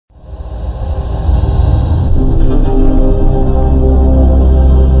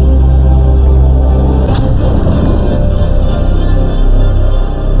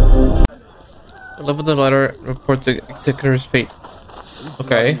the letter and report the executor's fate.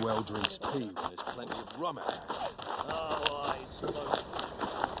 Okay. Well drinks tea when there's plenty of rum at hand.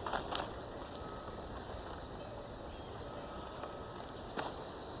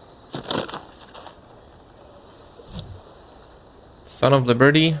 Son of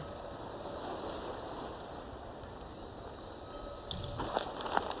Liberty.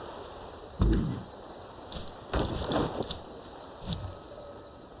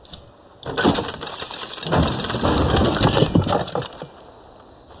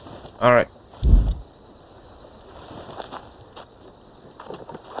 All right.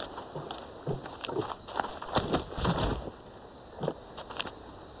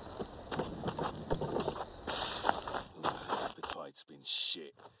 Appetite's been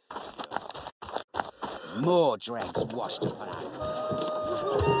shit. More drinks washed upon our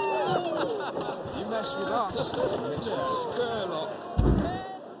You mess with us, you mess with Skurlock.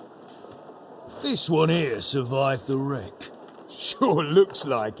 This one here survived the wreck. Sure looks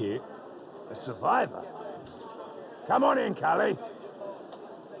like it. A survivor? Come on in, Callie.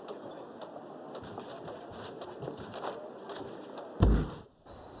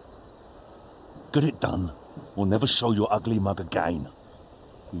 Get it done, or never show your ugly mug again.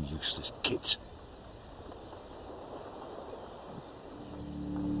 You useless git.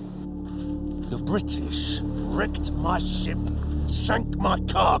 The British wrecked my ship, sank my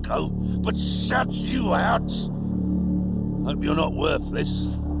cargo, but shut you out. Hope you're not worthless.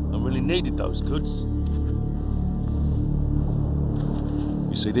 I really needed those goods.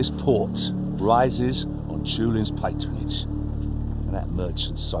 You see, this port rises on Tulin's patronage. And that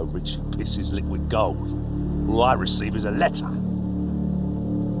merchant's so rich he pisses liquid gold. All I receive is a letter.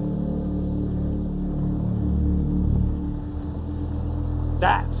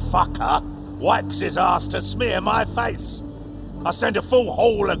 That fucker wipes his ass to smear my face. I send a full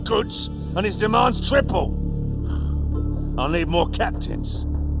haul of goods, and his demands triple. I'll need more captains.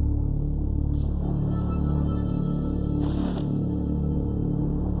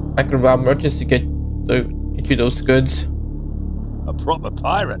 I can rob merchants to get you those goods. A proper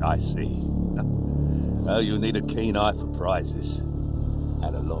pirate, I see. Oh, you'll need a keen eye for prizes.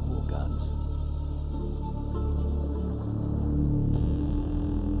 And a lot more guns.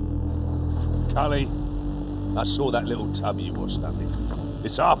 Cully, I saw that little tub you washed up in.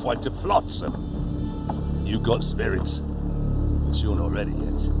 It's halfway to Flotsam. You got spirits, but you're not ready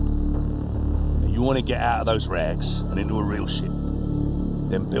yet. You want to get out of those rags and into a real ship.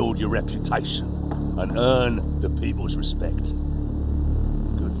 Then build your reputation and earn the people's respect.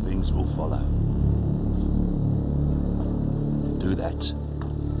 Good things will follow. You do that,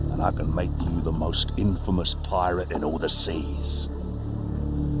 and I can make you the most infamous pirate in all the seas.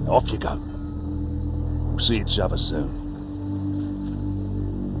 Off you go. We'll see each other soon.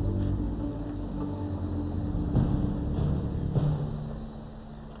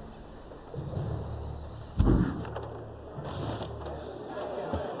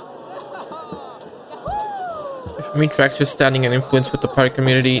 Informing tracks your standing and influence with the pirate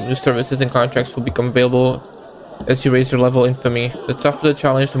community. New services and contracts will become available as you raise your level of infamy. The tougher the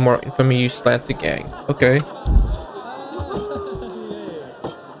challenge, the more infamy you slant to gang. Okay.